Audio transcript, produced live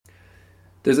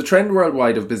There's a trend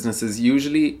worldwide of businesses,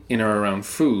 usually in or around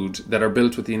food, that are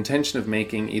built with the intention of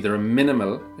making either a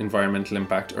minimal environmental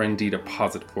impact or indeed a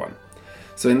positive one.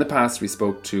 So in the past, we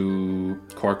spoke to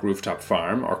Cork Rooftop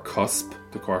Farm, or CUSP,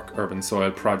 the Cork Urban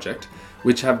Soil Project,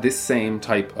 which have this same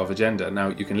type of agenda. Now,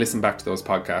 you can listen back to those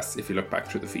podcasts if you look back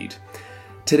through the feed.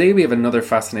 Today, we have another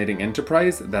fascinating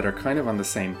enterprise that are kind of on the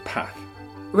same path.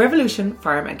 Revolution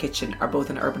Farm and Kitchen are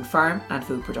both an urban farm and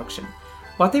food production.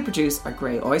 What they produce are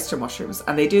grey oyster mushrooms,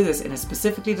 and they do this in a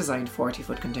specifically designed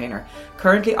 40-foot container,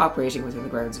 currently operating within the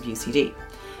grounds of UCD.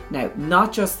 Now,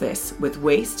 not just this, with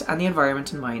waste and the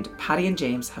environment in mind, Paddy and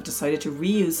James have decided to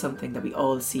reuse something that we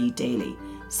all see daily: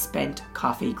 spent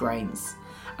coffee grinds.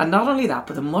 And not only that,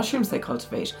 but the mushrooms they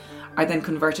cultivate are then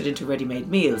converted into ready-made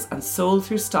meals and sold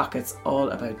through stockets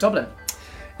all about Dublin.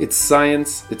 It's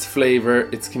science, it's flavour,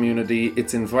 it's community,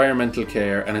 it's environmental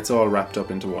care, and it's all wrapped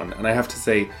up into one. And I have to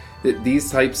say that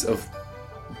these types of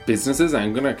businesses,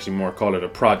 I'm going to actually more call it a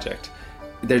project,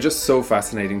 they're just so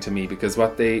fascinating to me, because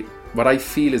what I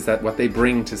feel is that what they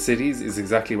bring to cities is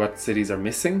exactly what cities are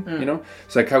missing, you know?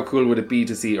 So like, how cool would it be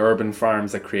to see urban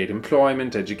farms that create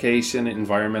employment, education,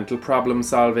 environmental problem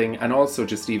solving, and also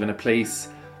just even a place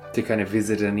to kind of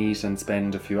visit and eat and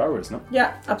spend a few hours, no?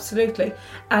 Yeah, absolutely.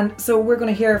 And so we're going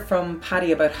to hear from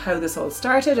Paddy about how this all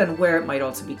started and where it might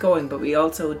also be going, but we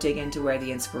also dig into where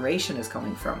the inspiration is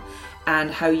coming from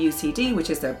and how UCD, which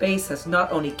is their base, has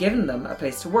not only given them a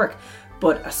place to work,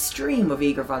 but a stream of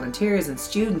eager volunteers and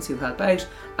students who help out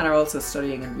and are also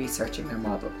studying and researching their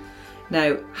model.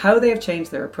 Now, how they have changed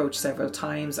their approach several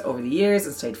times over the years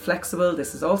and stayed flexible,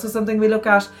 this is also something we look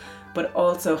at, but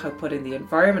also how putting the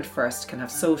environment first can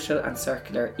have social and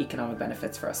circular economic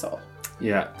benefits for us all.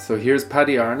 Yeah, so here's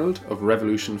Paddy Arnold of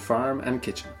Revolution Farm and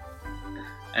Kitchen.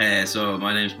 So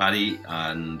my name's Paddy,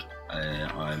 and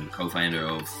I'm co-founder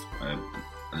of a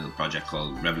little project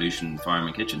called Revolution Farm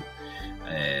and Kitchen.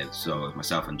 So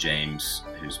myself and James,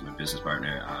 who's my business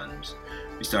partner, and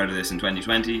we started this in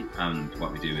 2020, and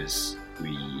what we do is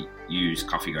we use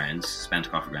coffee grounds,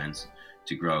 spent coffee grounds,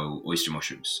 to grow oyster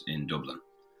mushrooms in Dublin.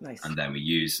 Nice. And then we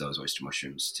use those oyster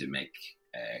mushrooms to make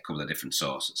a couple of different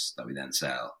sauces that we then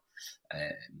sell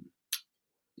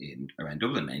in around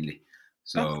Dublin mainly.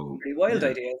 So that's a pretty wild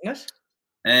idea, isn't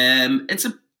it? It's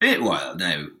a bit wild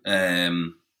now.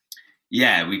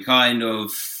 We kind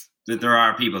of, there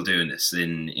are people doing this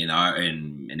in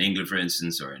England, for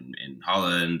instance, or in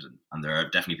Holland, and there are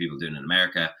definitely people doing it in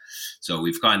America. So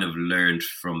we've kind of learned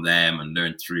from them and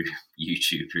learned through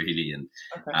YouTube, really. And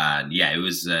it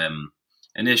was.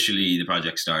 Initially, the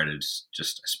project started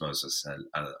just, I suppose, as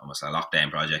almost a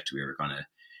lockdown project. We were kind of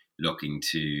looking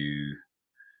to,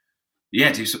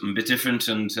 do something a bit different,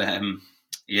 and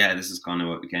this is kind of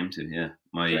what we came to. Yeah,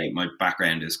 my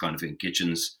background is kind of in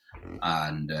kitchens,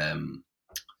 and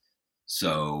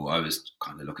so I was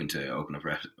kind of looking to open up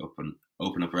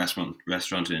a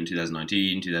restaurant in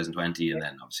 2019, 2020, and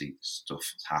then obviously stuff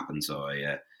happened, so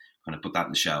I kind of put that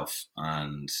on the shelf.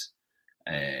 And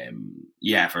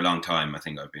for a long time, I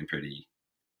think I've been pretty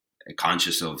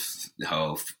conscious of the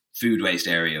whole food waste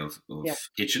area of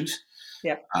kitchens.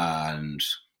 Yeah. And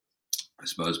I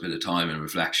suppose a bit of time and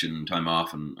reflection, time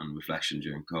off and reflection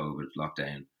during COVID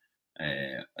lockdown.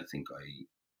 I think I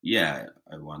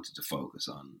wanted to focus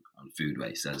on food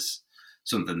waste as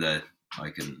something that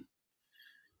I can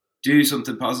do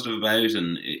something positive about,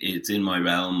 and it's in my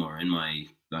realm or in my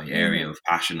area of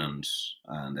passion and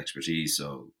expertise.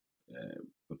 So.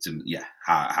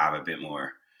 Have a bit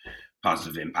more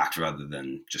positive impact rather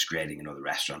than just creating another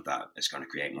restaurant that is going to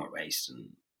create more waste.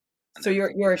 And so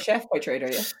you're a chef by trade, are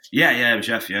you? Yeah, I'm a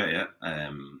chef. Yeah.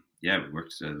 We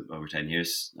worked over 10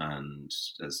 years and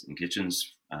in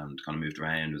kitchens and kind of moved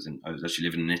around. I was actually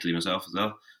living in Italy myself as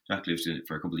well. So I lived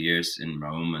for a couple of years in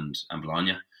Rome and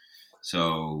Bologna.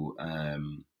 So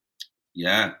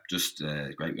just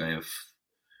a great way of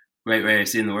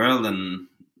seeing the world and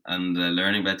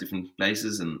learning about different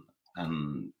places I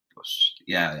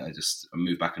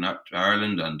moved back to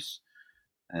Ireland and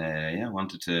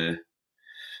wanted to,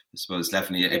 I suppose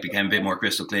definitely it became a bit more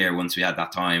crystal clear once we had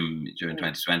that time during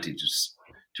 2020 just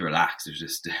to relax, or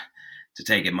just to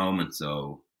take a moment.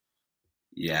 So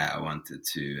I wanted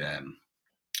to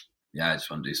I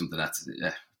just want to do something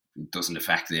that doesn't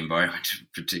affect the environment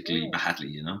particularly badly,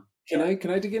 you know. Can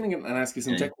I dig in and ask you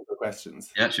some technical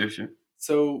questions? Yeah, sure.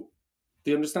 So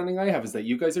the understanding I have is that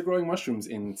you guys are growing mushrooms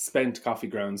in spent coffee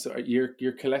grounds. So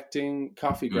you're collecting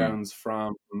coffee grounds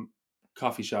from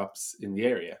coffee shops in the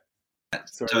area.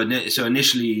 So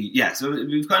initially, so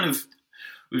we've gone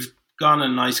a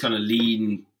nice kind of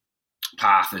lean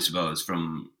path, I suppose,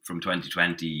 from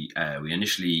 2020. We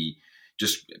initially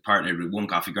just partnered with one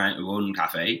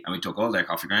cafe, and we took all their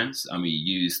coffee grounds and we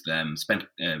used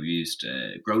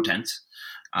grow tents,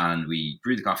 and we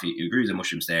grew the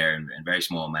mushrooms there in very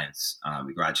small amounts.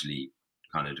 We gradually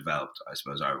kind of developed, I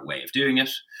suppose, our way of doing it.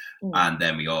 And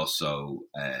then we also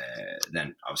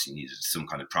then obviously needed some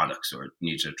kind of products, or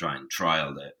needed to try and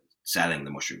trial selling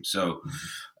the mushrooms. So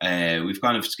we've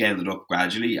kind of scaled it up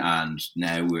gradually, and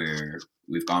now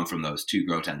we've gone from those 2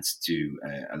 grow tents to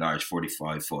a large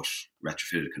 45-foot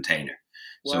retrofitted container.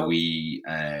 Wow. So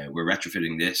we're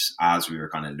retrofitting this as we were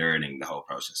kind of learning the whole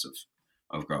process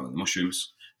of growing the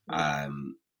mushrooms.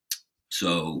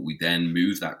 So we then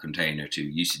moved that container to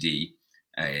UCD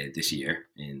this year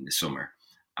in the summer.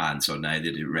 And so now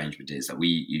the arrangement is that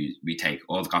we take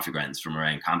all the coffee grounds from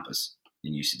around campus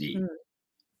in UCD,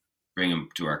 bring them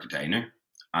to our container,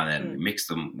 and then mix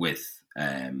them with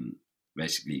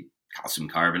basically calcium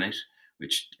carbonate,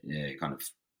 which kind of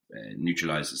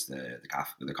neutralizes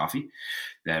the coffee.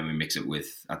 Then we mix it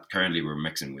with, currently we're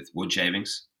mixing with wood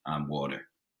shavings and water,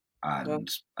 and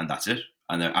that's it.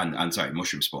 And sorry,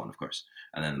 mushroom spawn, of course.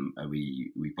 And then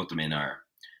we put them in our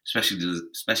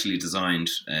specially designed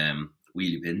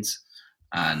wheelie bins,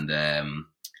 and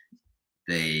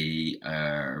they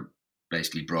are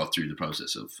basically brought through the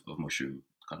process of mushroom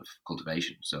kind of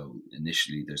cultivation. So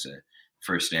initially there's a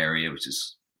first area, which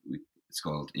is, it's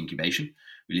called incubation.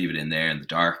 We leave it in there in the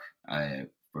dark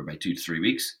for about 2 to 3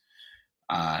 weeks.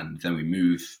 And then we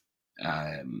move,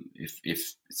 if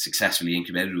it's successfully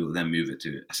incubated, we'll then move it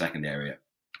to a second area,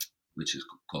 which is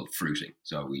called fruiting.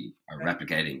 So we are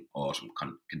replicating autumn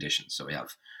conditions. So we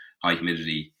have high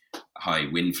humidity, high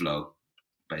wind flow,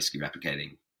 basically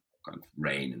replicating kind of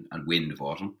rain and wind of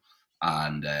autumn.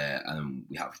 And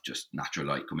we have just natural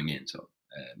light coming in. So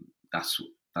that's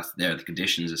they're the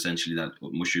conditions essentially that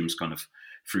mushrooms kind of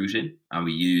fruit in. And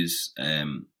we use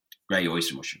grey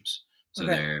oyster mushrooms. So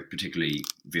they're particularly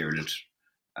virulent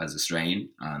as a strain,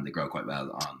 and they grow quite well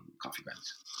on coffee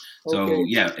grounds. So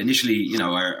yeah, initially,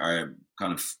 our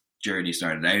kind of journey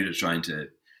started out of trying to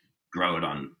grow it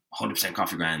on 100%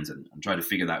 coffee grounds and try to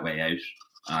figure that way out.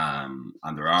 And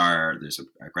there's a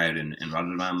crowd in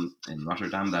Rotterdam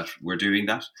that were doing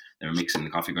that. They were mixing the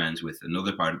coffee grounds with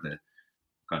another part of the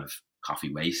kind of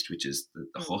coffee waste, which is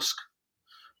the husk.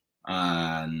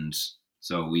 And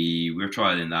so we were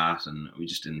trialing that, and we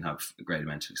just didn't have a great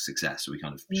amount of success. So we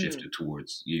kind of shifted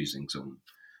towards using some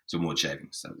wood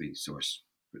shavings that we source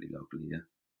pretty locally. Yeah.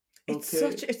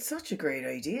 It's such a great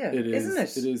idea, isn't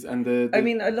it? It is, and I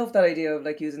mean, I love that idea of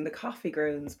like using the coffee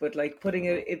grounds, but like putting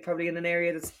it probably in an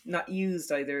area that's not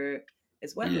used either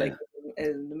as well. Like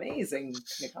an amazing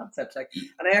kind of concept. Like,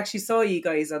 and I actually saw you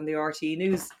guys on the RT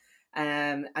News,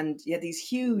 and you had these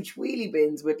huge wheelie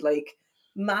bins with like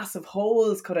massive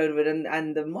holes cut out of it,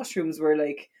 and the mushrooms were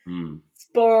like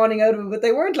spawning out of it, but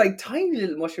they weren't like tiny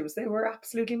little mushrooms. They were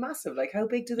absolutely massive. Like, how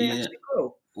big do they actually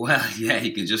grow? Well, yeah,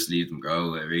 you can just leave them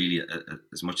grow really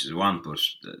as much as you want, but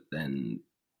then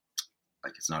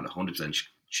like it's not 100%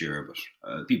 sure. But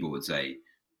people would say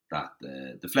that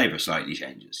the flavour slightly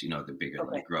changes. The bigger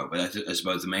they grow. But I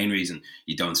suppose the main reason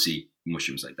you don't see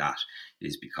mushrooms like that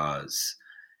is because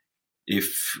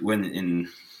when in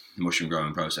the mushroom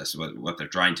growing process, what they're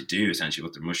trying to do essentially,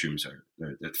 what the mushrooms are,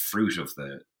 they're the fruit of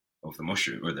the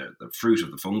mushroom, or the fruit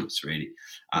of the fungus really,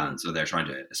 and so they're trying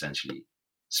to essentially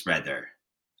spread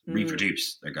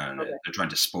reproduce. They're trying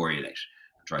to sporulate,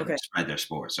 trying to spread their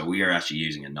spores. So we are actually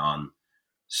using a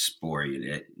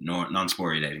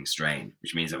non-sporulating strain,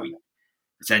 which means that we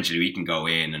can go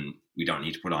in and we don't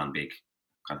need to put on big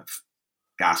kind of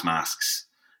gas masks,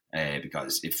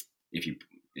 because if you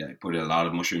put a lot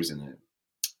of mushrooms in a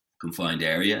confined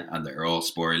area and they're all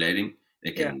sporulating,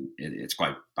 it's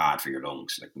quite bad for your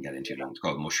lungs. It can get into your lungs. It's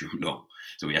called mushroom lung.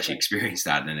 So we actually experienced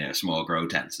that in a small grow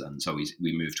tent, and so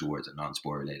we moved towards a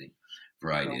non-sporulating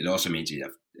variety. It also means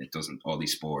all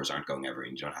these spores aren't going everywhere,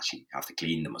 and you don't actually have to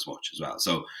clean them as much as well.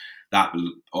 So that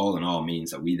all in all means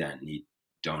that we then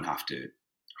don't have to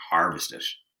harvest it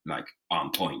like on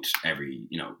point we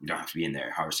don't have to be in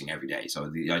there harvesting every day. So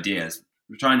the idea is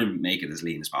we're trying to make it as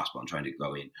lean as possible and trying to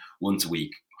go in once a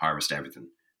week, harvest everything.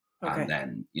 And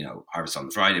then, harvest on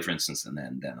the Friday, for instance, and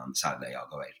then on the Saturday, I'll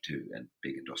go out to a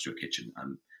big industrial kitchen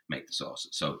and make the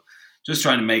sauces. So just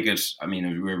trying to make it, we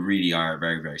really are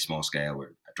very, very small scale. We're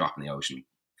a drop in the ocean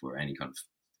for any kind of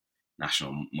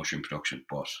national mushroom production.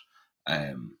 But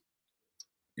I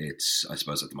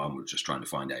suppose at the moment, we're just trying to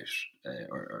find out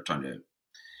or trying to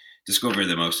discover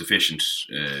the most efficient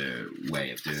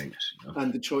way of doing it.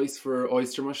 And the choice for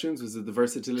oyster mushrooms, was it the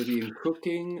versatility in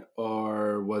cooking,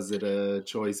 or was it a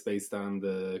choice based on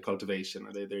the cultivation?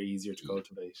 Are they're easier to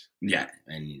cultivate? Yeah,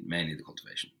 mainly the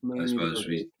cultivation. I suppose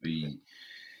we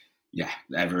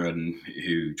everyone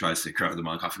who tries to grow them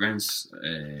on coffee grounds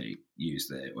use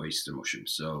the oyster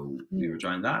mushrooms. So we were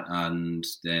trying that, and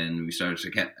then we started to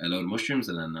get a load of mushrooms,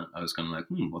 and then I was kind of like,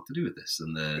 what to do with this?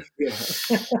 And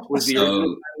was the original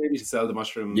plan maybe to sell the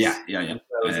mushrooms? Yeah.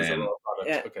 As a raw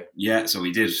product. Okay. Yeah, so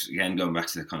we did, again, going back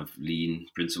to the kind of lean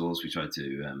principles. We tried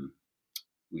to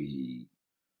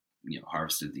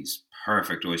harvested these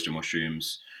perfect oyster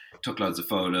mushrooms, took loads of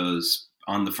photos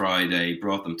on the Friday,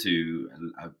 brought them to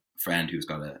a friend who's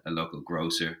got a local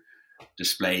grocer,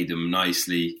 displayed them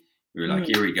nicely. We were like,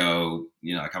 here we go.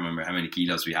 I can't remember how many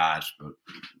kilos we had, but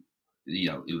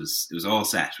it was all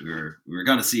set. We were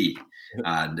going to see,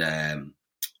 and I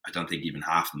don't think even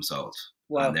half them sold.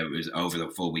 Wow. And it was over the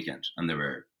full weekend, and there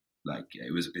were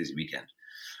it was a busy weekend,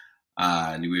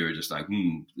 and we were just like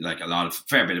a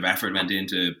fair bit of effort went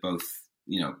into both,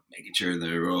 making sure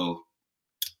they were all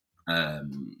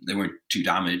they weren't too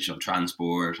damaged on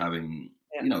transport, having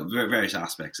various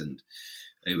aspects, and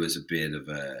it was a bit of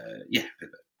a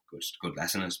good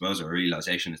lesson, I suppose, or a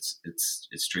realization.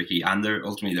 It's tricky, and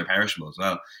ultimately they're perishable as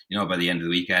well. By the end of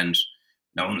the weekend,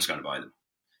 no one was going to buy them.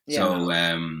 Yeah. So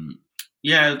I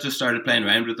just started playing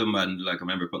around with them, and I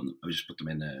remember I just put them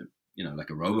in a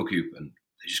robo coop, and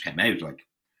they just came out like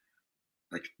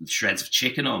shreds of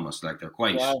chicken almost. Like they're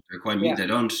quite meat. Yeah. They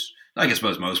don't, I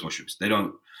suppose most mushrooms, they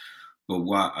don't. But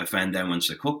what I found then, once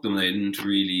I cooked them, they didn't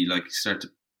really start to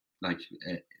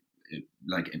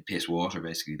piss water.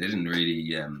 Basically, they didn't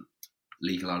really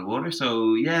leak a lot of water.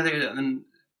 So and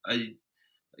I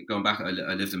going back,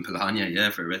 I lived in Bologna,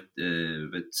 for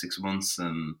about 6 months,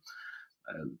 and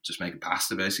just making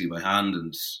pasta basically by hand,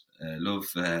 and I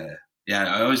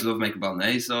always love making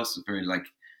bolognese sauce. It's very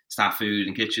staff food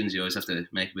in kitchens. You always have to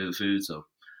make a bit of food, so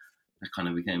that kind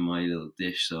of became my little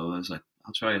dish. So I was like,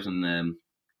 I'll try it, and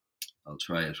I'll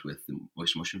try it with the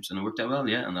oyster mushrooms, and it worked out well.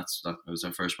 Yeah, and that was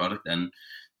our first product then,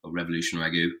 a Revolution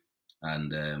Ragu,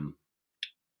 and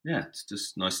it's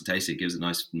just nice and tasty. It gives a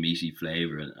nice meaty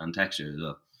flavour and texture as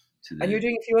well. And you're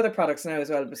doing a few other products now as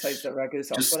well besides the Ragu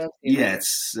sauce. What else?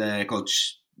 It's called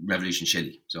Revolution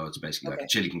Chili. So it's basically like a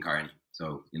chili con carne.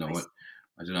 So what,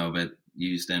 I don't know about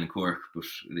you down in Cork, but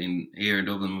here in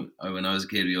Dublin, when I was a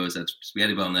kid, we always had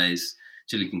spaghetti bolognese,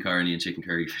 chili con carne, and chicken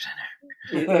curry for dinner.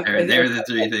 They're the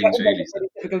three things really. So,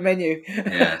 typical menu.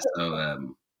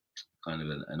 So kind of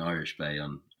an Irish play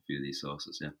on a few of these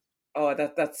sauces. Yeah. Oh,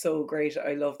 that's so great.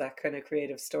 I love that kind of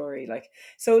creative story.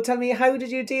 So tell me, how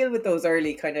did you deal with those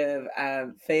early kind of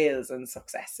fails and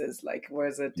successes?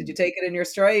 Did you take it in your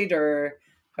stride, or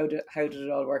how did it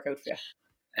all work out for you?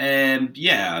 I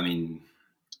mean,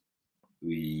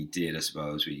 we did, I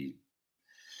suppose.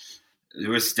 There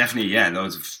was definitely,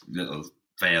 loads of little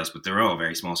fails, but they were all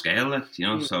very small scale,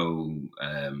 so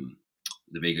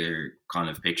the bigger kind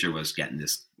of picture was getting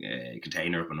this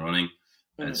container up and running.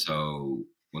 And so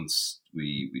once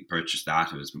we purchased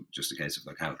that, it was just a case of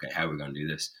how are we going to do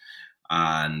this?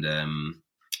 And I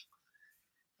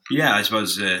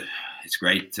suppose it's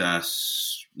great that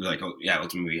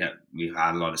ultimately we've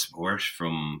had a lot of support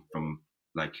from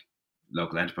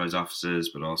local enterprise offices,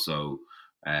 but also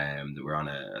that we're on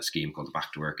a scheme called the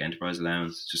Back to Work Enterprise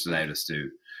Allowance. It just allowed us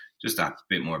to just that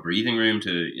bit more breathing room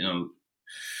to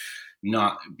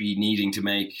not be needing to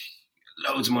make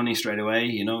loads of money straight away.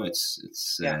 It's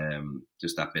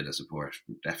just that bit of support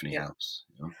definitely helps.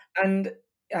 And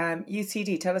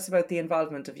UCD, tell us about the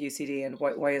involvement of UCD and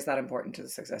why is that important to the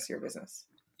success of your business?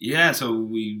 Yeah, so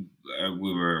we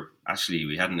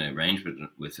had an arrangement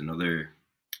with another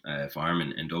farm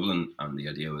in Dublin, and the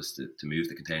idea was to move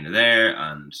the container there,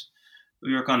 and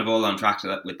we were kind of all on track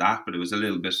with that, but it was a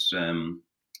little bit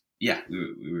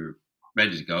we were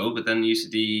ready to go. But then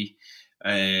UCD,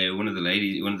 one of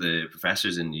the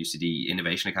professors in UCD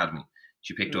Innovation Academy,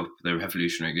 she picked up the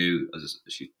Revolution Ragu,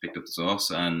 she picked up the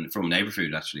sauce, and from Neighbour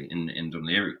Food actually in Dún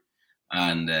Laoghaire,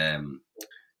 and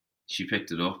she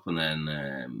picked it up, and then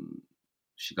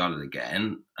she got it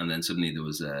again, and then suddenly there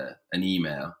was an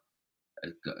email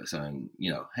saying,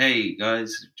 hey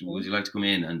guys, would you like to come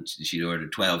in? And she'd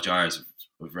ordered 12 jars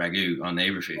of ragu on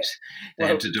Neighbour Food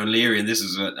down to Dún Laoghaire, and this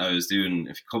is what I was doing,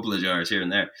 a couple of jars here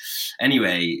and there.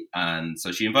 Anyway, and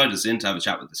so she invited us in to have a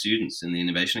chat with the students in the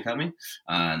Innovation Academy,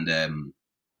 and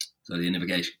so the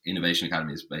Innovation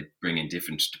Academy is by bringing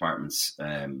different departments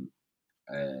of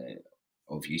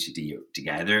UCD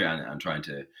together and trying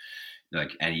to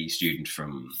like any student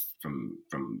from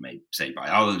maybe, say,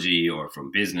 biology or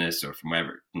from business or from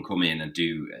wherever can come in and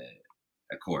do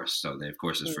a course. So they have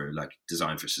courses for like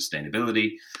design for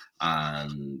sustainability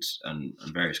and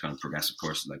various kind of progressive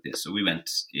courses like this. So we went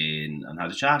in and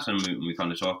had a chat, and we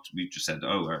kind of talked. We just said,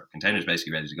 oh, our container's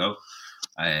basically ready to go.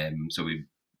 So we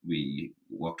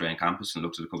walked around campus and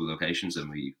looked at a couple of locations, and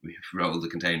we rolled the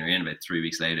container in about 3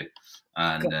 weeks later.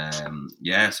 And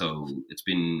so it's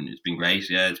been great.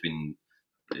 Yeah, it's been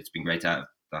great to have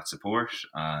that support,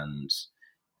 and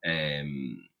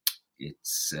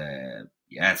it's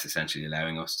essentially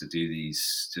allowing us to do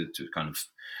these to kind of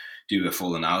do a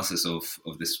full analysis of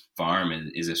this farm.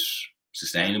 Is it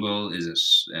sustainable? Is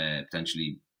it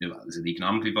potentially, is it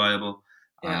economically viable?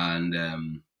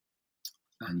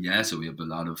 So we have a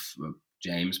lot of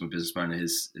James, my business partner,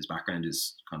 his background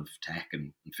is kind of tech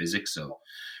and physics. So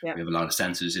we have a lot of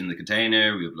sensors in the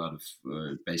container. We have a lot of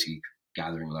basically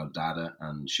gathering a lot of data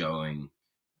and showing,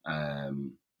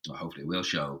 hopefully it will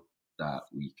show that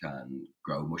we can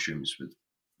grow mushrooms with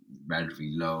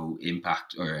relatively low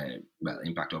impact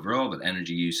impact overall, but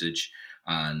energy usage,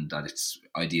 and that it's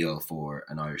ideal for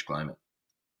an Irish climate.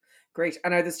 Great.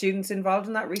 And are the students involved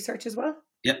in that research as well?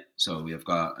 Yeah, so we've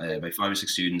got about 5 or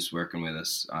 6 students working with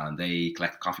us, and they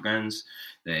collect coffee grounds.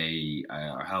 They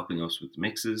are helping us with the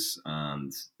mixes,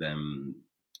 and then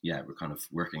we're kind of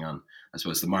working on, I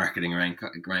suppose, the marketing around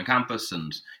campus,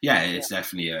 and it's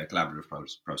definitely a collaborative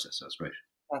process. So it's great.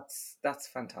 That's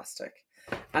fantastic.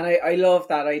 And I love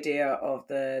that idea of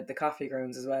the coffee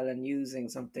grounds as well, and using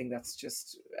something that's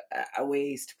just a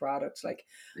waste product. Like,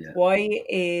 why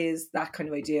is that kind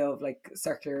of idea of like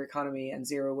circular economy and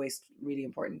zero waste really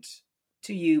important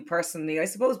to you personally, I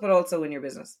suppose, but also in your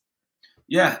business?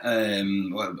 Yeah,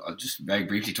 well, I'll just very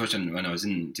briefly touch on when I was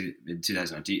in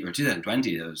 2019 or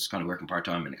 2020. I was kind of working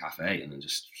part-time in a cafe, and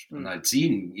and I'd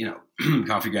seen,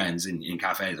 coffee grounds in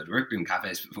cafes. I'd worked in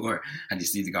cafes before, and you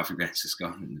see the coffee grounds just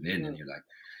going in the bin, and you're like,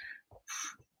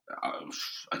 I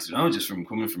don't know, just from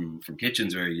coming from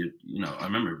kitchens where I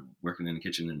remember working in the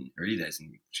kitchen in early days, and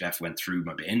the chef went through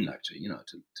my bin actually,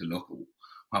 to look at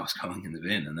what was going in the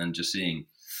bin, and then just seeing,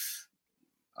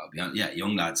 I'll be honest,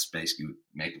 young lads basically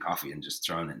making coffee and just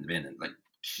throwing it in the bin, and like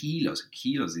kilos and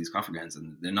kilos of these coffee grounds,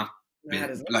 and they're not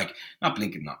not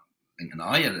blinking an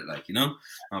eye at it,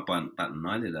 not batting an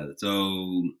eyelid at it.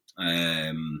 So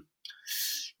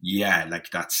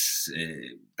that's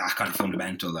that kind of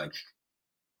fundamental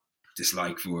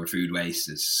dislike for food waste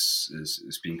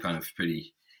is being kind of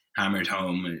pretty hammered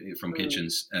home from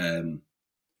kitchens.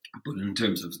 But in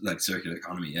terms of circular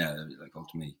economy,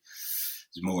 ultimately,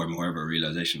 there's more and more of a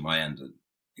realization on my end that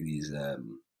these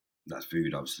that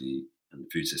food, obviously, and the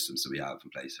food systems that we have in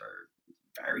place are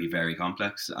very, very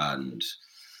complex,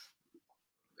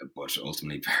 but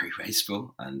ultimately very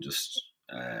wasteful. And just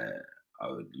I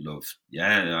would love,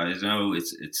 I don't know,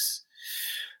 it's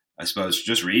I suppose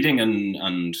just reading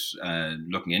and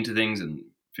looking into things and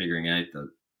figuring out that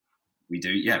we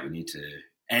need to,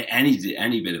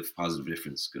 any bit of positive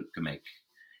difference can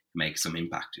make some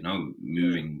impact,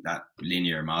 moving that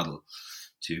linear model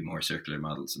to more circular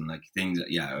models. And things,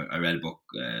 I read a book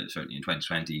certainly in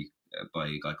 2020 by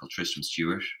a guy called Tristram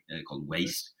Stewart called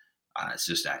Waste.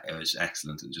 It was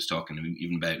excellent, and just talking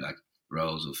even about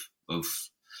roles of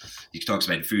he talks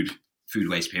about the food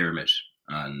waste pyramid,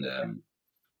 and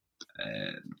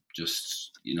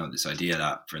just this idea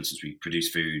that, for instance, we produce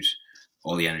food,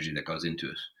 all the energy that goes into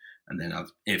it, and then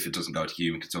if it doesn't go to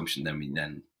human consumption, then we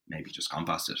maybe just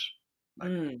compost it.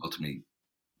 Ultimately,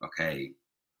 okay,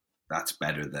 that's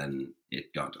better than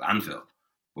it going to landfill.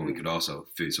 But we could also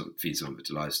feed some of it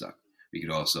to livestock. We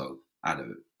could also, at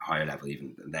a higher level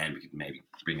even, and then we could maybe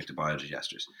bring it to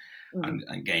biodigesters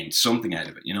and gain something out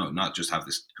of it, not just have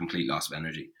this complete loss of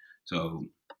energy. So,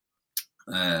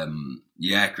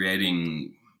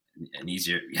 creating an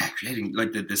easier, creating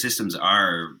the systems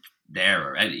are there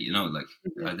already,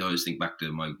 I always think back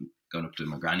to going up to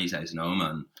my granny's house in Oma,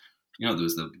 and there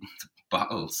was the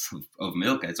bottles of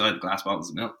milk outside, the glass bottles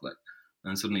of milk,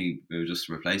 and suddenly we were just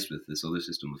replaced with this other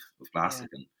system of plastic,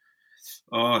 and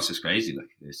it's just crazy,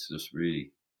 it's just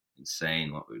really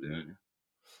insane what we're doing.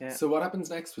 Yeah. So what happens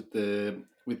next with the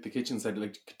kitchen side?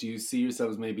 Do you see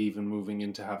yourselves maybe even moving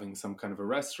into having some kind of a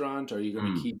restaurant? Or are you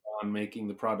going to keep on making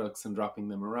the products and dropping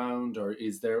them around? Or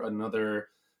is there another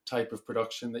type of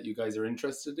production that you guys are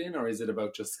interested in? Or is it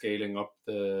about just scaling up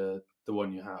the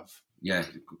one you have? Yeah,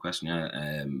 good question.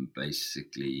 Yeah,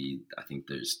 basically, I think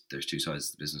there's 2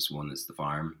 sides to the business. One is the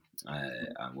farm,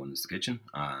 and one is the kitchen.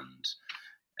 And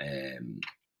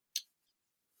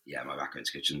my background's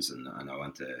kitchens, and I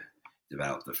want to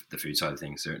develop the food side of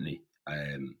things, certainly.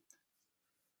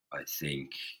 I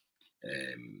think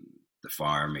the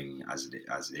farming as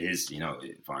it is,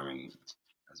 farming,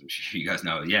 as I'm sure you guys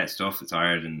know, yeah, it's tough, it's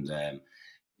hard, and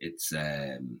it's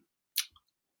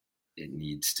it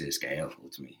needs to scale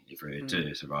ultimately. If we're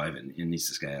to survive, it needs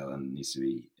to scale, and needs to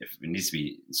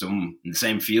be some in the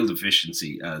same field of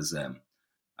efficiency as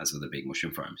other big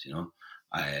mushroom farms,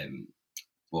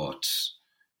 but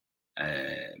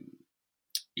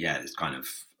it's kind of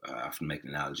I often make an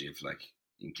analogy of like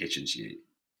in kitchens, you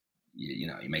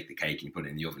make the cake and you put it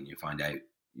in the oven, you find out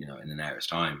in an hour's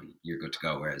time you're good to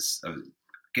go. Whereas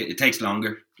it takes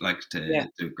longer, like to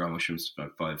grow mushrooms,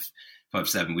 about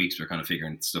 5-7 weeks. We're kind of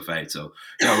figuring stuff out. So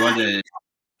we want to,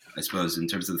 I suppose, in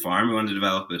terms of the farm, we want to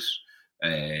develop it.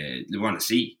 We want to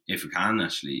see if we can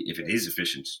actually, if it is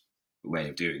efficient way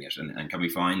of doing it, and can we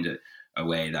find a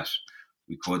way that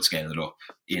we could scale it up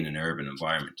in an urban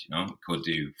environment. We could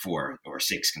do 4 or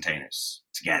 6 containers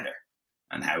together,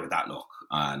 and how would that look?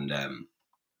 And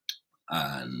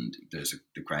there's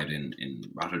the crowd in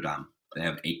Rotterdam. They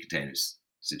have 8 containers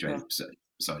situated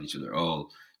beside each other,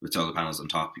 all with solar panels on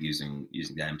top, using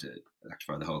them to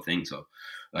electrify the whole thing. So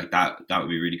like that would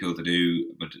be really cool to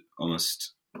do, but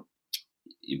almost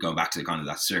you go back to kind of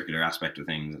that circular aspect of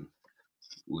things. And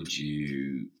would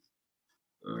you,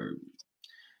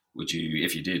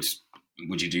 if you did,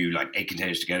 would you do like 8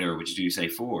 containers together, or would you do say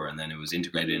 4, and then it was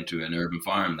integrated into an urban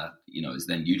farm that is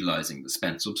then utilizing the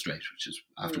spent substrate, which is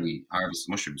after we harvest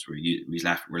the mushrooms, we're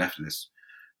left with this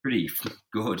pretty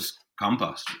good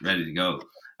compost ready to go,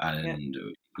 and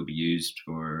it could be used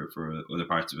for other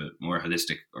parts of it, more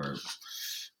holistic, or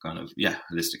kind of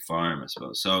holistic farm, I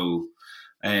suppose. So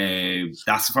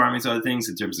that's the farming side of things.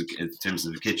 In terms of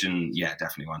the kitchen,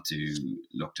 definitely want to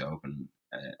look to open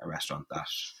a restaurant that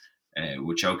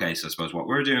would showcase, I suppose, what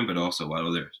we're doing, but also what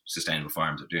other sustainable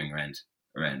farms are doing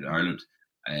around Ireland,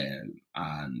 and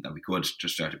that we could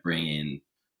just start to bring in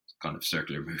kind of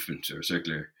circular movement or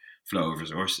circular flow of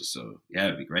resources. So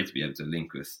it'd be great to be able to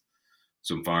link with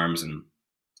some farms and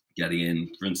getting in,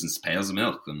 for instance, pails of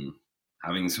milk and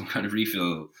having some kind of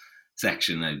refill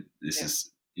section. This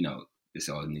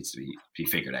all needs to be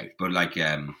figured out. But like,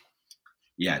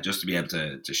 just to be able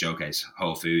to showcase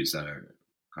whole foods that are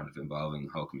kind of involving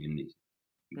the whole community.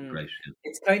 Great.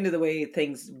 It's kind of the way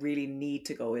things really need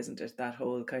to go, isn't it? That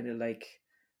whole kind of like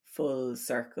full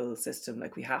circle system.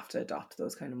 Like we have to adopt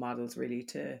those kind of models really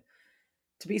to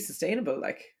be sustainable,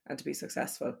 like, and to be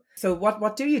successful. So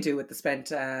what do you do with the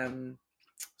spent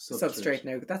substrate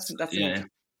now? That's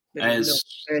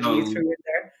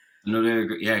another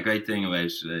great thing about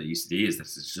UCD is that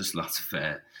there's just lots of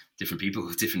different people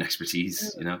with different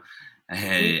expertise, and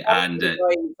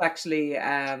actually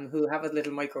who have a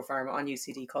little micro farm on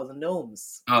UCD called the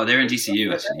Gnomes. Oh, they're in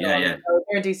DCU actually. They're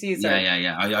in DC. Sorry.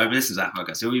 Yeah. I listened to that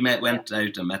podcast. So we went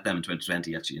out and met them in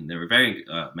 2020 actually, and they were very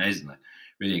amazing, like,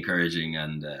 really encouraging,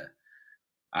 and it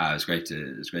was great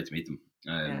to meet them.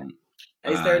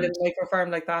 Is there a little micro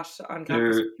farm like that on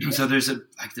campus? So there's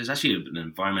actually an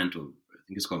environmental, I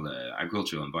think it's called the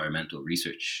Agricultural Environmental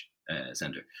Research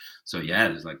Center. So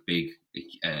there's like big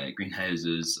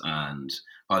greenhouses and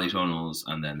polytunnels,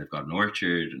 and then they've got an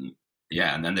orchard, and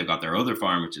then they've got their other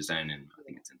farm, which is down in, I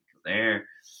think it's in Kildare,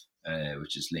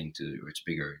 which is linked to a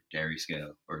bigger dairy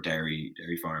scale or dairy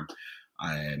farm.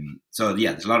 So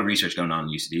there's a lot of research going on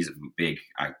in UCD's a big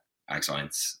ag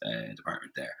science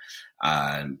department there.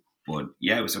 But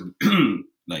it was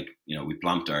like, we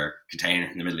plumped our container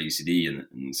in the middle of UCD,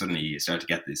 and suddenly you start to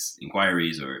get these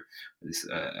inquiries, or this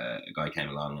a guy came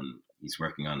along and he's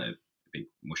working on a big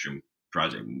mushroom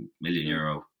project, €1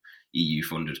 million EU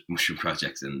funded mushroom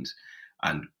projects,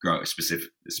 and grow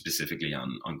specifically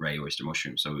on grey oyster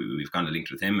mushrooms. So we've kind of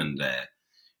linked with him, and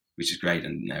which is great.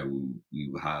 And now we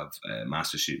will have a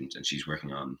master's student, and she's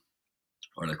working on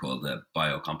what I call the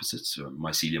biocomposites, or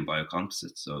mycelium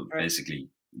biocomposites. So basically,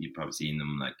 you've probably seen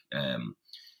them, like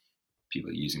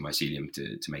people using mycelium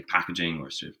to make packaging, or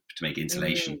to make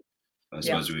insulation. I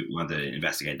suppose we want to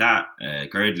investigate that.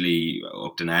 Currently,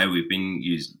 up to now, we've been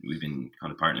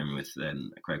kind of partnering with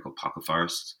a crowd called Pocket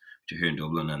Forests, which are here in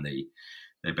Dublin, and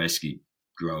they're basically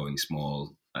growing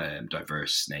small,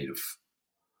 diverse native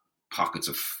pockets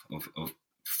of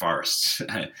forests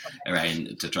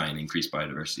around to try and increase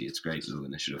biodiversity. It's a great little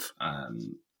initiative,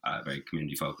 very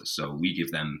community focused. So we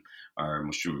give them our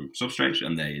mushroom substrate,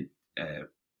 and they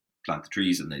plant the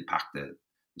trees, and they pack the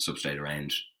substrate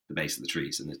around the base of the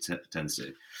trees, and it tends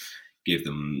to give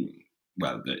them,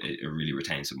 it really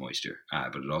retains some moisture,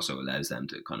 but it also allows them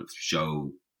to kind of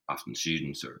show often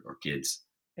students or kids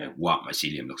what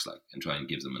mycelium looks like, and try and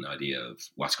give them an idea of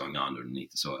what's going on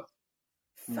underneath the soil.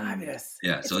 Fabulous.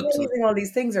 Yeah, It's so amazing all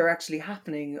these things are actually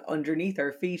happening underneath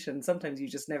our feet, and sometimes you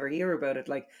just never hear about it.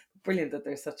 Like, brilliant that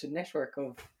there's such a network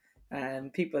of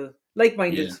people,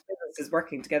 like-minded yeah. businesses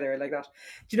working together like that.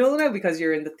 Do you know now, because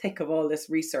you're in the thick of all this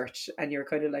research and you're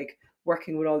kind of like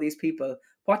working with all these people,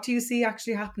 what do you see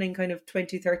actually happening kind of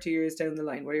 20, 30 years down the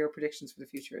line? What are your predictions for the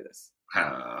future of this?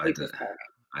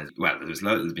 Well, there's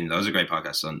been loads of great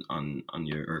podcasts on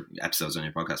your or episodes on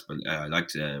your podcast, but I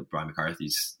liked Brian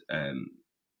McCarthy's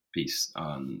piece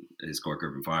on his Cork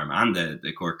Urban Farm and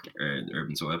the Cork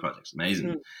Urban Soil Project.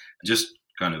 Amazing. Just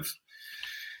kind of,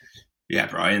 yeah,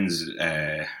 Brian's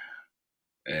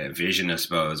vision, I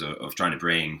suppose, of trying to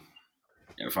bring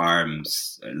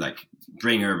farms, like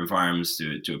bring urban farms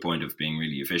to a point of being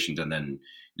really efficient, and then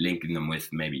linking them with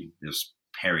maybe just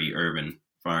peri-urban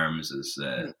farms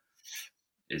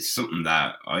is something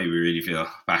that I really feel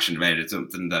passionate about. It's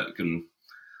something that can,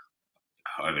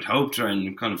 I would hope, try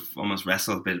and kind of almost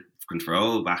wrestle a bit of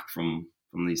control back from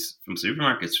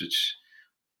supermarkets, which,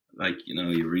 like, you know,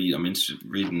 I'm reading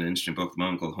an interesting book at the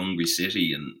moment called Hungry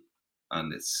City,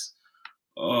 and it's,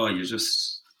 you're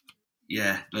just,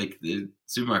 yeah, like the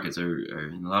supermarkets are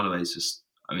in a lot of ways just,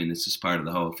 I mean, it's just part of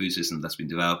the whole food system that's been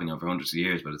developing over hundreds of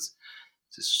years, but it's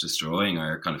just destroying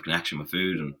our kind of connection with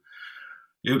food. And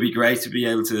it would be great to be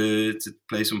able to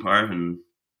play some part and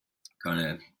kind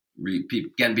of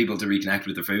getting people to reconnect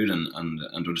with their food and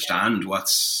understand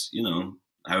what's, you know,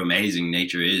 how amazing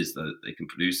nature is that they can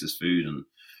produce this food, and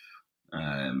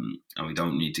we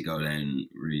don't need to go down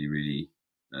really, really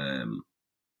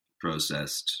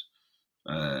processed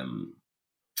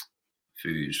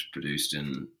food produced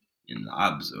in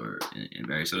labs or in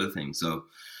various other things. So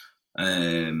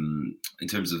in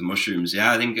terms of mushrooms,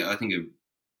 yeah, I think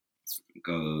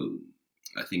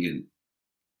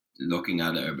looking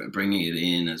at it or bringing it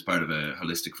in as part of a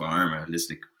holistic farm or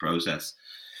holistic process,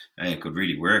 it could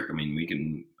really work. I mean, we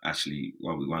can actually,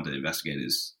 what we want to investigate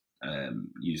is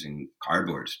using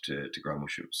cardboard to grow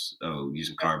mushrooms. So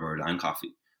using cardboard and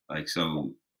coffee. Like,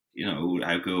 so, you know,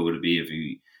 how cool would it be if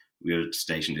we were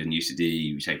stationed in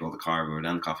UCD, we take all the cardboard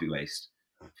and coffee waste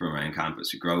from around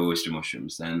campus, we grow oyster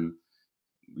mushrooms, then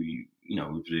we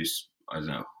produce, I don't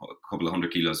know, a couple of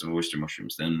 100 kilos of oyster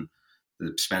mushrooms. Then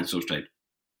the spent substrate,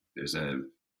 there's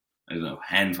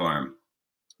hen farm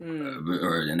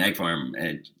or an egg farm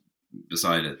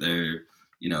beside it. They're,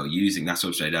 you know, using that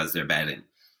substrate as their bedding.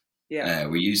 Yeah,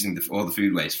 we're using all the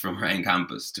food waste from around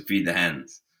campus to feed the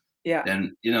hens. Yeah,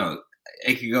 then, you know,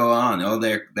 it could go on.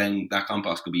 Then that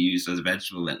compost could be used as a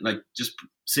vegetable. Like, just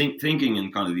thinking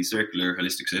in kind of these circular,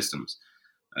 holistic systems.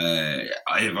 I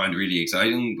find it really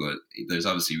exciting, but there's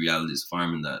obviously realities of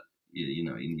farming that you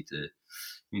need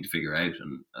to figure out,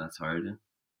 and that's hard.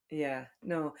 Yeah,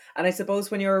 no, and I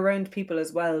suppose when you're around people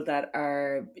as well that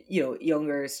are, you know,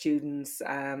 younger students,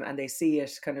 and they see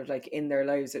it kind of like in their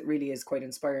lives, it really is quite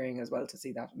inspiring as well to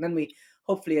see that, and then we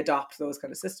hopefully adopt those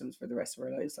kind of systems for the rest of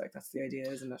our lives. Like, that's the idea,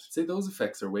 isn't it? Say those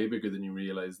effects are way bigger than you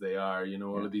realize they are. You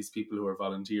know, all of these people who are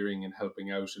volunteering and helping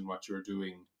out in what you're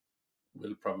doing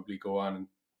will probably go on and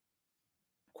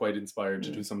quite inspired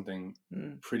to do something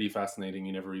pretty fascinating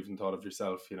you never even thought of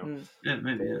yourself. You know, yeah,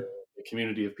 maybe. A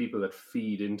community of people that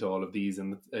feed into all of these,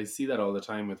 and I see that all the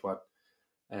time with what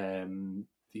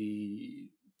the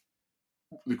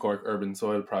Cork Urban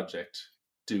Soil Project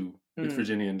do with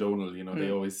Virginia and Donal. You know, they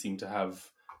always seem to have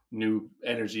new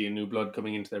energy and new blood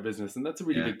coming into their business, and that's a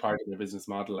really big part of their business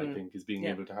model, I think, is being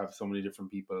able to have so many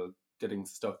different people getting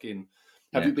stuck in.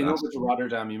 Have you been over to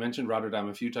Rotterdam? You mentioned Rotterdam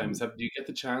a few times. Do you get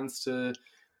the chance to?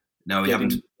 No, we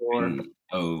haven't.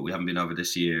 We haven't been over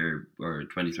this year or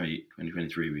 2023.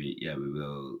 We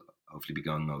will hopefully be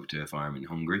going over to a farm in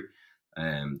Hungary.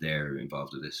 They're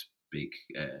involved with this big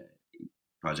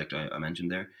project I mentioned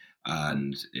there,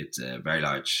 and it's a very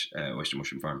large oyster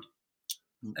mushroom farm.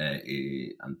 And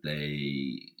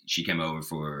she came over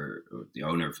or the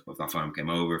owner of that farm came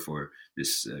over for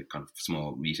this kind of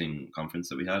small meeting conference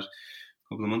that we had a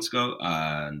couple of months ago,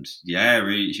 and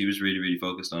she was really, really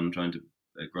focused on trying to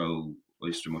grow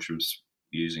oyster mushrooms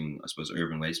using, I suppose,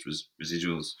 urban waste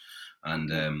residuals, and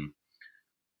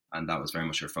that was very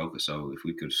much her focus. So if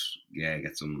we could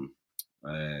get some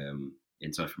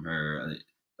insight from her,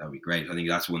 that would be great. I think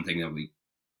that's one thing that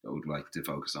I would like to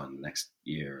focus on the next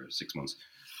year or 6 months.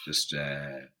 Just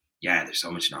there's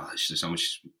so much knowledge. There's so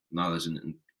much knowledge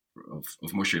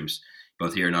of mushrooms,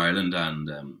 both here in Ireland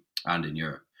and in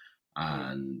Europe.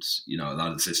 And, you know, a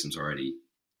lot of the systems already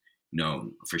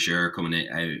known for sure, coming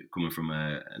from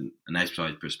an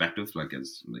outside perspective. Like,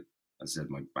 as I said,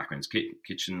 my background's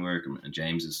kitchen work, and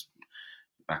James's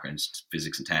background's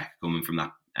physics and tech. Coming from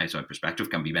that outside perspective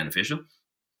can be beneficial,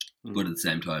 but at the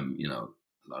same time, you know,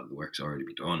 a lot of the work's already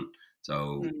been done.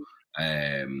 So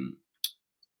we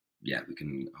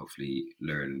can hopefully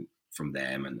learn from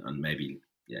them and maybe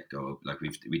go like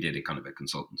we did a kind of a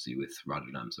consultancy with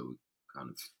Rotterdam, so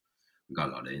we got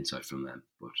a lot of insight from them.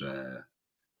 But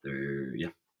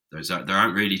there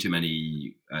aren't really too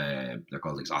many. They're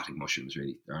called exotic mushrooms.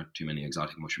 Really, there aren't too many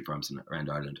exotic mushroom farms around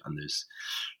Ireland, and there's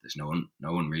no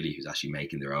one really who's actually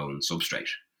making their own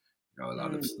substrate. A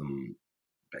lot of them,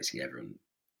 basically everyone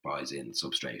buys in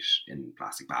substrate in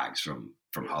plastic bags from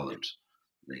Holland.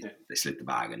 They slit the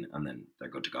bag and then they're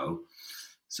good to go.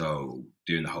 So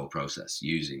doing the whole process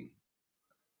using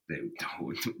the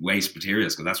waste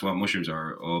materials, because that's what mushrooms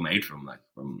are all made from, like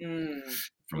from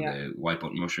the white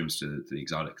button mushrooms to the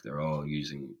exotic, they're all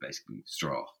using basically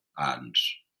straw and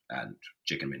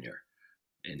chicken manure.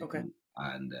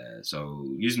 So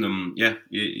using them,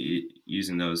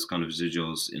 using those kind of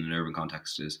residuals in an urban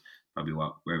context is probably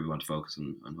where we want to focus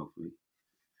and hopefully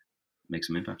make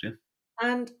some impact. Yeah.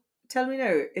 And tell me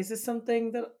now, is this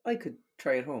something that I could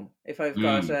try at home if I've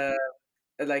got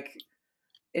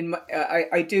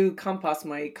I do compost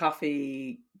my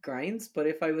coffee grinds, but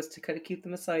if I was to kind of keep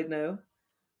them aside now,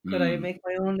 could I make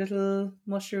my own little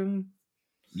mushroom?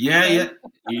 Mushroom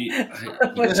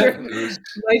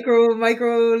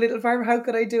micro little farm. How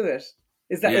could I do it?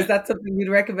 Is that something you'd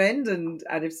recommend? And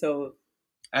if so,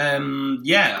 I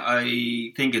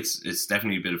think it's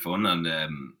definitely a bit of fun and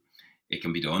it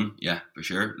can be done. Yeah, for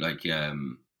sure. Like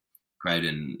crowd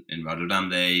in Rotterdam,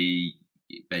 they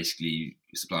basically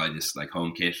supply this like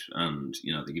home kit, and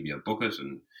they give you a bucket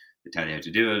and they tell you how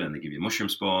to do it, and they give you a mushroom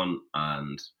spawn,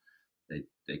 and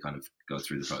they kind of go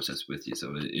through the process with you.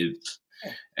 So it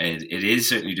is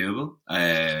certainly doable.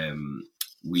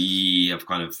 We have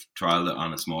kind of trialed it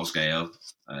on a small scale,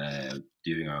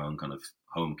 doing our own kind of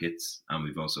home kits, and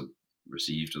we've also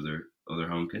received other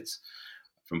home kits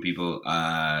from people,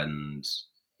 and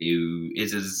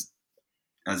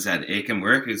as I said, it can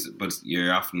work, but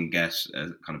you often get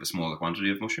kind of a smaller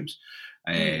quantity of mushrooms.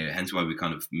 Hence why we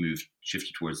kind of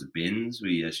shifted towards the bins.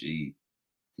 We actually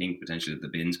think potentially that the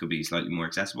bins could be slightly more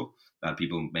accessible, that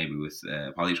people maybe with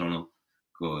polytunnel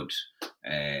could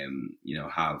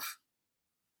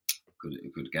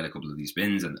could get a couple of these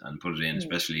bins and put it in,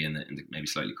 especially in the maybe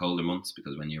slightly colder months,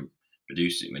 because when you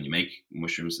make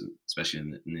mushrooms, especially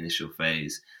in the initial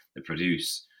phase, they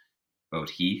produce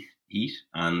both heat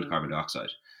and carbon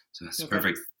dioxide. So it's a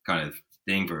perfect kind of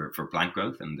thing for plant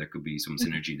growth, and there could be some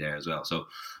synergy there as well. So,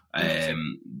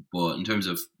 but in terms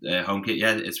of home kit,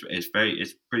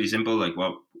 it's pretty simple. Like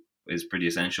what is pretty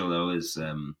essential though is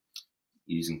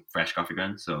using fresh coffee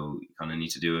grounds. So you kind of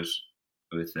need to do it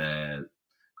with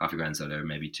coffee grounds that are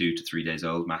maybe 2 to 3 days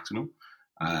old maximum.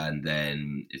 And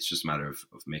then it's just a matter of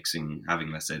mixing,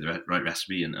 having, let's say, the right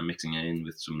recipe and mixing it in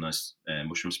with some nice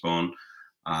mushroom spawn.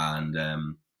 And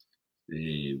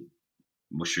the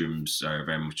mushrooms are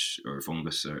very much, or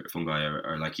fungi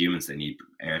are like humans. They need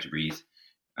air to breathe,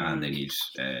 and they need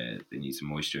some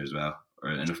moisture as well,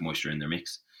 or enough moisture in their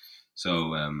mix.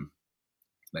 So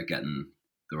like getting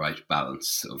the right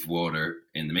balance of water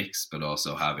in the mix, but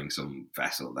also having some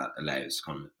vessel that allows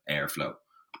kind of airflow.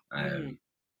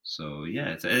 So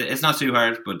yeah, it's not too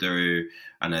hard, but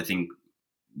and I think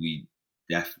we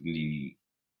definitely,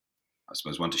 I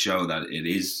suppose, want to show that it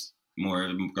is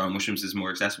growing mushrooms is more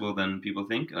accessible than people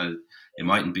think. It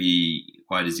mightn't be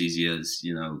quite as easy as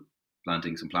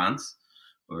planting some plants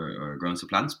or growing some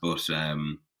plants, but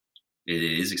it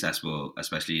is accessible,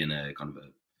 especially in a kind of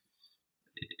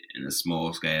a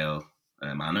small scale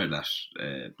manner. That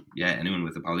anyone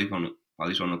with a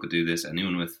polytunnel could do this.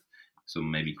 Anyone with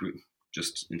some maybe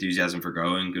just enthusiasm for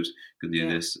growing could do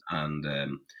this, and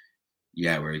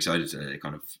we're excited to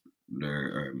kind of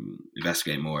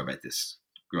investigate more about this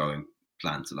growing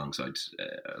plants alongside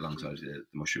the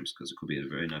mushrooms, because it could be a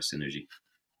very nice synergy.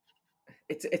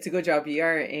 It's a good job you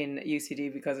are in UCD,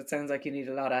 because it sounds like you need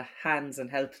a lot of hands and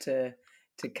help to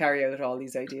carry out all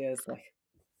these ideas. Like,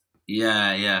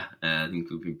 I think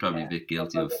we've been probably a bit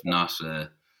guilty of not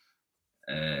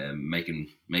making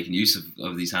use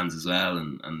of these hands as well,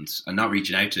 and not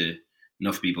reaching out to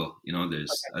enough people.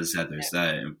 There's, as I said, there's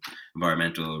that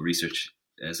environmental research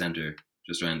centre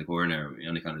just around the corner. We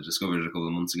only kind of discovered it a couple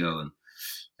of months ago,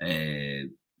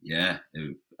 and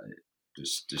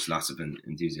there's lots of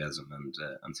enthusiasm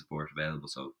and support available,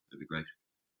 so it'd be great.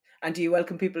 And do you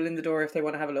welcome people in the door if they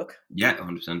want to have a look? Yeah,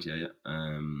 100%. Yeah.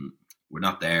 We're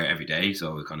not there every day,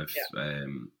 so we kind of there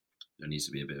needs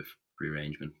to be a bit of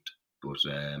pre-arrangement. But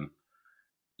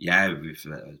we've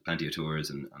plenty of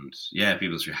tours, and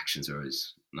people's reactions are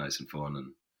always nice and fun,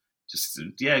 and just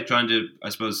trying to, I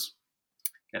suppose,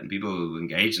 getting people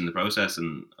engaged in the process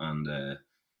and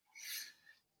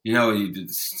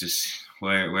It's just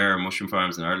where are mushroom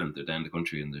farms in Ireland? They're down the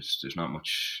country, and there's not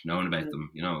much known about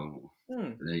them.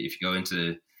 If you go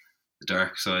into the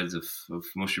dark sides of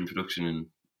mushroom production, and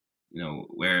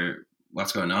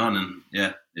what's going on, and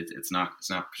it's not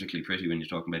particularly pretty when you're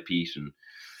talking about peat,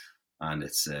 and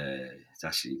it's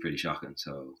actually pretty shocking.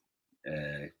 So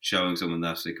showing someone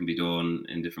that it can be done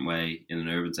in a different way in an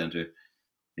urban centre,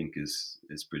 I think is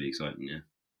pretty exciting.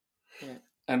 Yeah.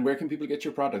 And where can people get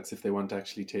your products if they want to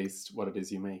actually taste what it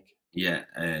is you make? Yeah,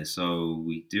 so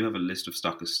we do have a list of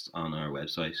stockists on our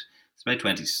website. It's about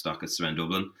 20 stockists around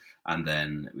Dublin, and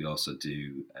then we also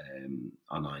do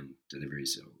online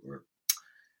deliveries, or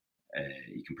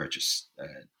you can purchase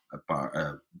a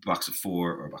box of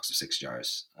 4 or a box of 6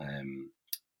 jars, and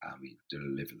we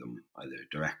deliver them either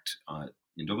direct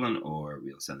in Dublin, or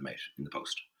we'll send them out in the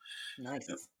post. Nice.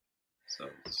 Yep. So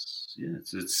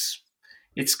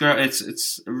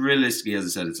it's realistically, as I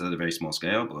said, it's at a very small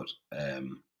scale, but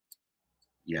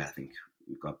I think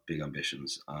we've got big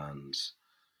ambitions, and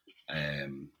I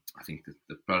think that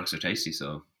the products are tasty,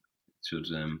 so it should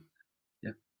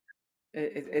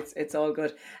It's all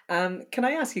good. Can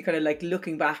I ask you, kind of like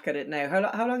looking back at it now, how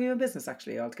long are you in business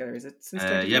actually altogether? Is it since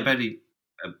about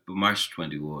March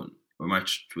 21 or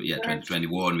March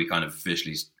 2021 we kind of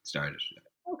officially started.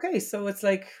 Okay, so it's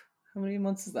like, how many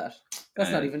months is that?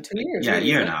 That's not even 2 years. Yeah, really, a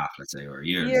year and a half, let's say, or a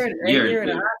year and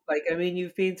a half. Like, I mean,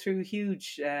 you've been through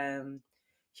huge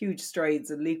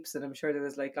strides and leaps, and I'm sure there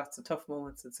was like lots of tough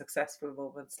moments and successful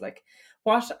moments. Like,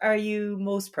 what are you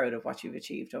most proud of what you've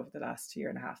achieved over the last year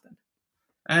and a half then?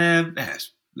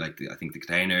 Like, I think the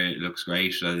container looks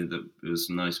great. I think that it was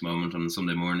a nice moment on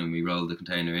Sunday morning. We rolled the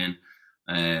container in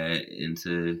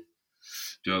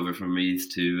drove it from Meath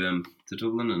to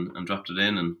Dublin and dropped it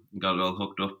in and got it all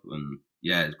hooked up. And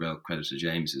well, credit to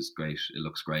James, is great. It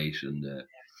looks great, and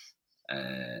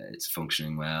it's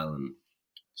functioning well. And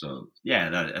so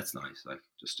that's nice. Like,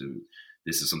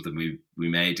 this is something we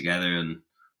made together,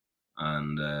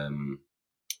 and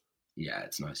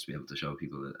it's nice to be able to show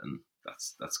people it, and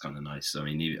that's kind of nice. So I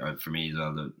mean, for me as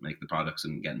well, to make the products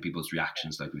and getting people's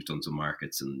reactions, like we've done some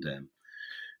markets and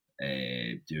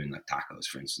doing like tacos,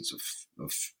 for instance, of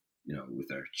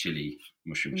with our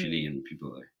mushroom chili, and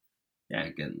people are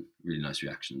getting really nice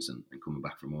reactions and coming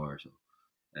back for more. So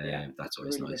that's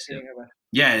always really nice.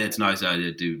 Yeah, it's nice.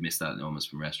 I do miss that almost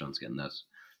from restaurants, getting that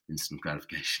instant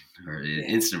gratification or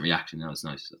instant reaction. Now it's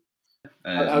nice. So,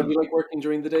 how do you like working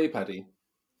during the day, Paddy?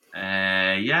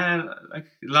 Like a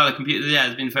lot of computer. Yeah,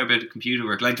 it's been a fair bit of computer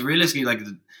work. Like, realistically, like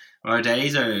our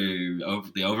days are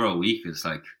the overall week is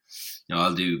like,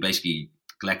 I'll do basically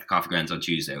collect the coffee grounds on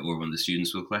Tuesday, or one of the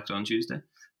students will collect on Tuesday,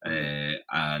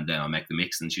 and then I'll make the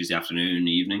mix on Tuesday afternoon and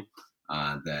evening,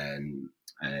 and then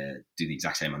do the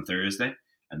exact same on Thursday,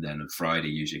 and then on Friday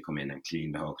usually come in and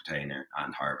clean the whole container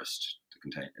and harvest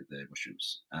the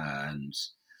mushrooms,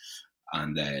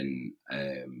 and then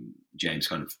James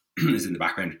kind of is in the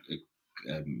background,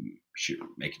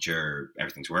 making sure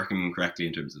everything's working correctly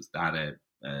in terms of data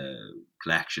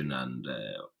collection and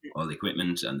all the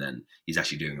equipment, and then he's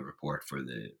actually doing a report for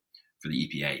the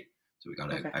EPA. So we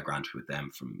got a grant with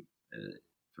them for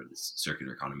the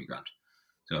circular economy grant.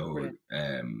 So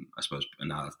I suppose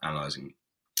analysing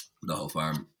the whole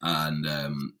farm, and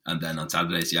then on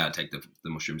Saturdays, I take the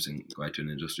mushrooms and go out to an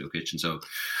industrial kitchen. So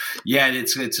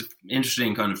it's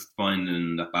interesting kind of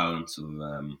finding that balance of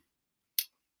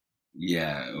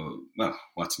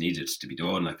what's needed to be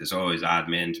done. Like, there's always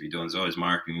admin to be done, there's always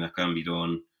marketing that can be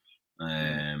done, but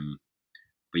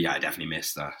I definitely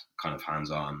miss that kind of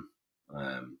hands-on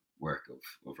work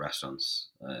of restaurants,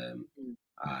 and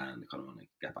I kind of want to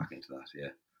get back into that.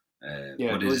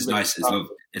 But it's nice.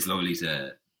 It's lovely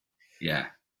to I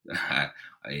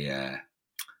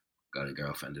got a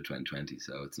girlfriend in 2020,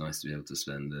 so it's nice to be able to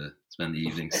spend the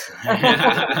evenings.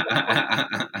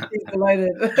 He's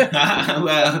delighted.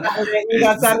 Well, you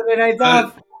got Saturday nights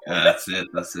off. That's it.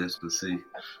 We'll see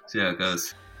how it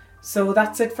goes. So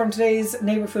that's it from today's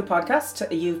Neighbour Food Podcast.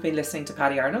 You've been listening to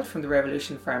Paddy Arnold from the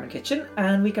Revolution Farm and Kitchen,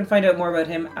 and we can find out more about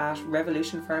him at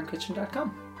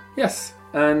revolutionfarmkitchen.com. Yes,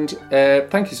 and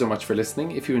thank you so much for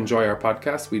listening. If you enjoy our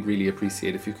podcast, we'd really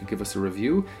appreciate if you could give us a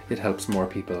review. It helps more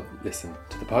people listen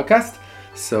to the podcast.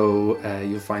 So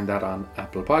you'll find that on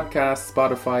Apple Podcasts,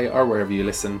 Spotify, or wherever you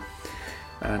listen.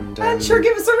 And sure,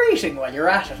 give us a rating while you're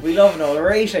at it. We love an old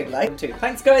rating.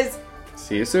 Thanks, guys.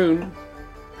 See you soon.